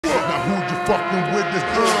who you fucking with this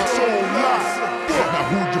so loud? Now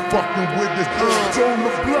who you fucking with this on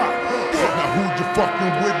the block? Now who you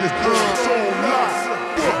fucking with this so loud?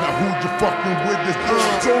 Now who you fucking with this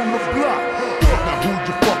on the block? Now who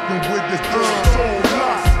you fucking with this so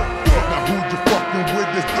loud? Now who you fucking with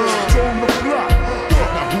this on the block?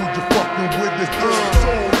 Now who you fucking with this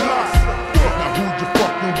so loud? Now who you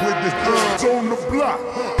fucking with this on the block?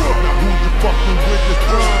 Now who you fucking with this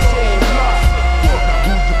so loud? Now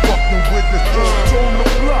who you fucking with this on the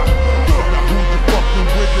block? Now who you fucking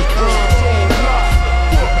with this so loud?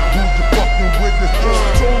 Now who you fucking with this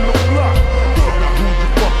on the block? Now who you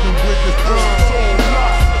fucking with this so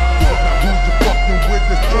loud? Now who you fucking with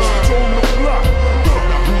this on the block?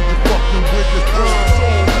 Now who you fucking with this so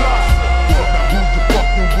loud? Now who you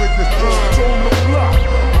fucking with this on the block?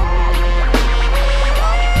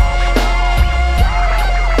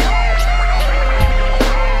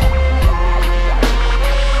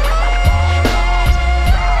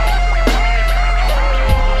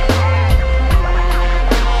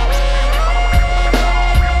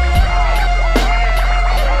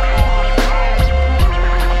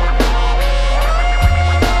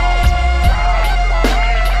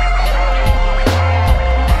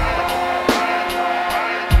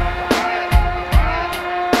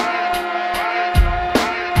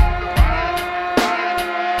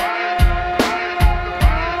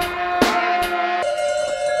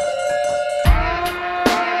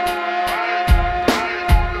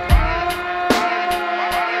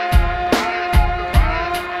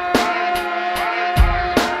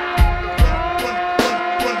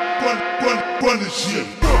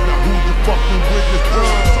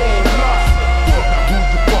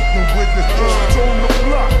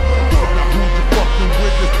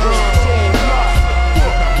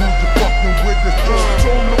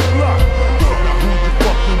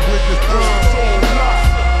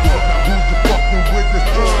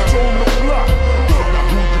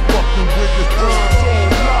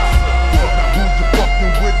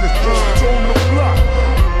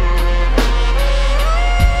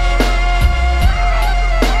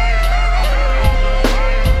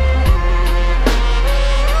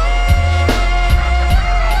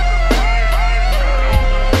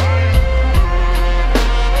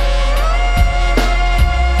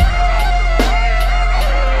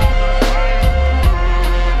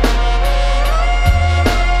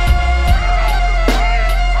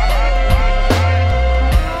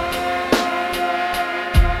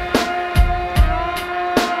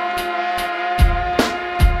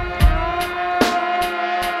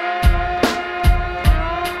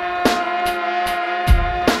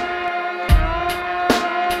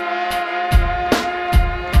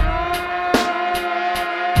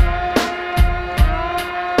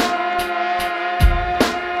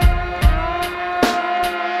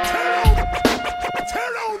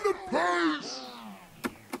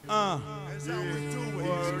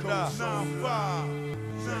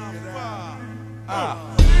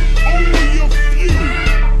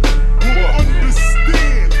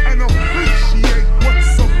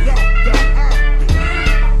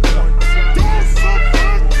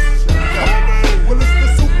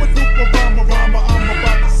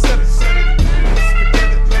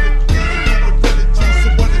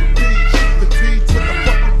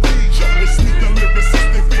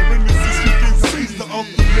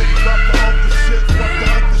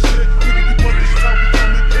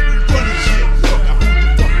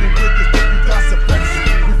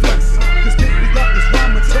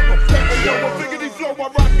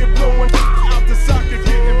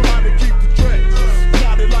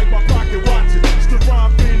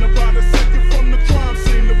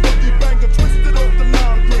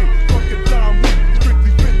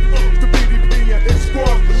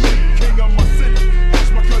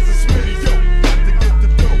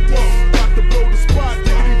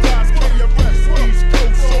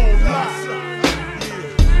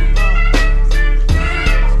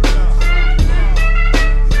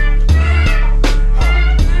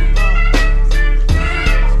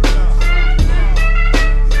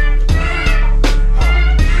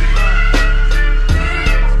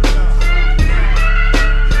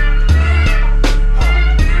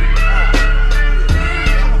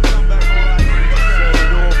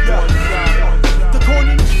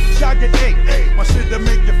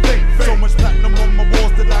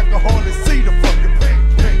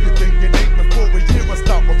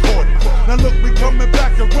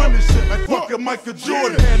 Michael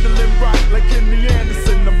Jordan, handling rock like Kenny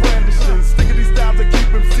Anderson. I'm brandishing, sticking these styles that keep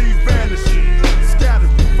MCs vanishing. Scattered,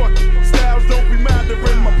 fuck it, styles don't be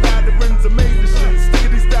mattering. My patterns are amazing.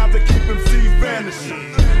 Sticking these styles that keep MCs vanishing.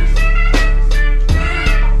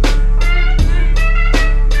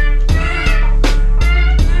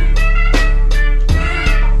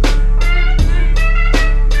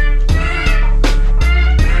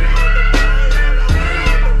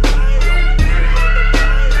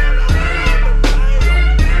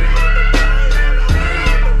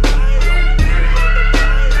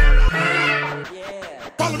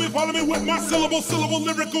 syllable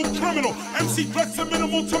lyrical criminal. MC threats are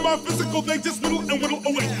minimal to my physical. They just whittle and whittle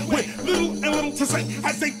away with little and little to say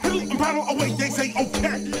as they piddle and paddle away. They say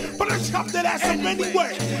okay, but I chop that ass up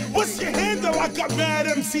anyway. What's your handle? I got mad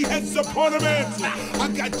MC heads upon a mantle. I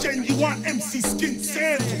got genuine MC skin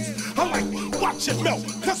sandals. I like watch it melt,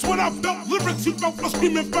 cause when I felt lyrics you felt was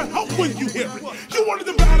screaming for help when you hear it. You wanted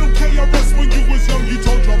to battle KRS when you was young, you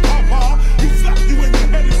told your papa. He slapped you in your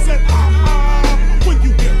head and said when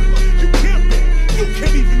you hear it. You can't bear it, you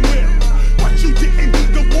can't even wear it. What you didn't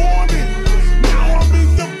need the warning. Now I'm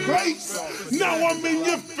in the place, now I'm in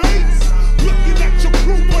your face. Looking at your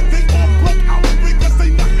crew but they all